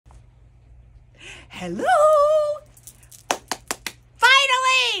Hello!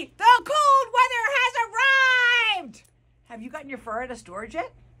 Finally! The cold weather has arrived! Have you gotten your fur out of storage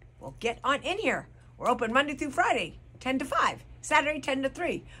yet? Well, get on in here. We're open Monday through Friday, 10 to 5. Saturday, 10 to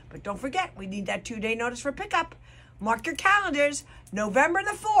 3. But don't forget, we need that 2-day notice for pickup. Mark your calendars. November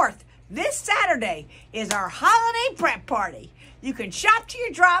the 4th, this Saturday, is our holiday prep party. You can shop to your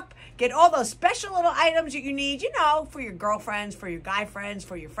drop, get all those special little items that you need, you know, for your girlfriends, for your guy friends,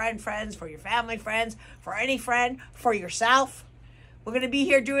 for your friends, for your family friends, for any friend, for yourself. We're going to be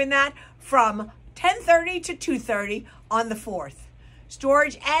here doing that from 10:30 to 2:30 on the 4th.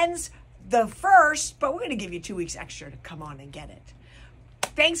 Storage ends the 1st, but we're going to give you 2 weeks extra to come on and get it.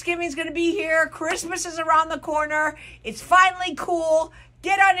 Thanksgiving's going to be here. Christmas is around the corner. It's finally cool.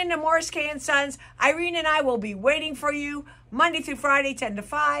 Get on into Morris Kaye Sons. Irene and I will be waiting for you Monday through Friday, 10 to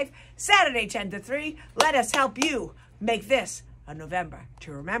 5, Saturday, 10 to 3. Let us help you make this a November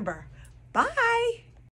to remember. Bye.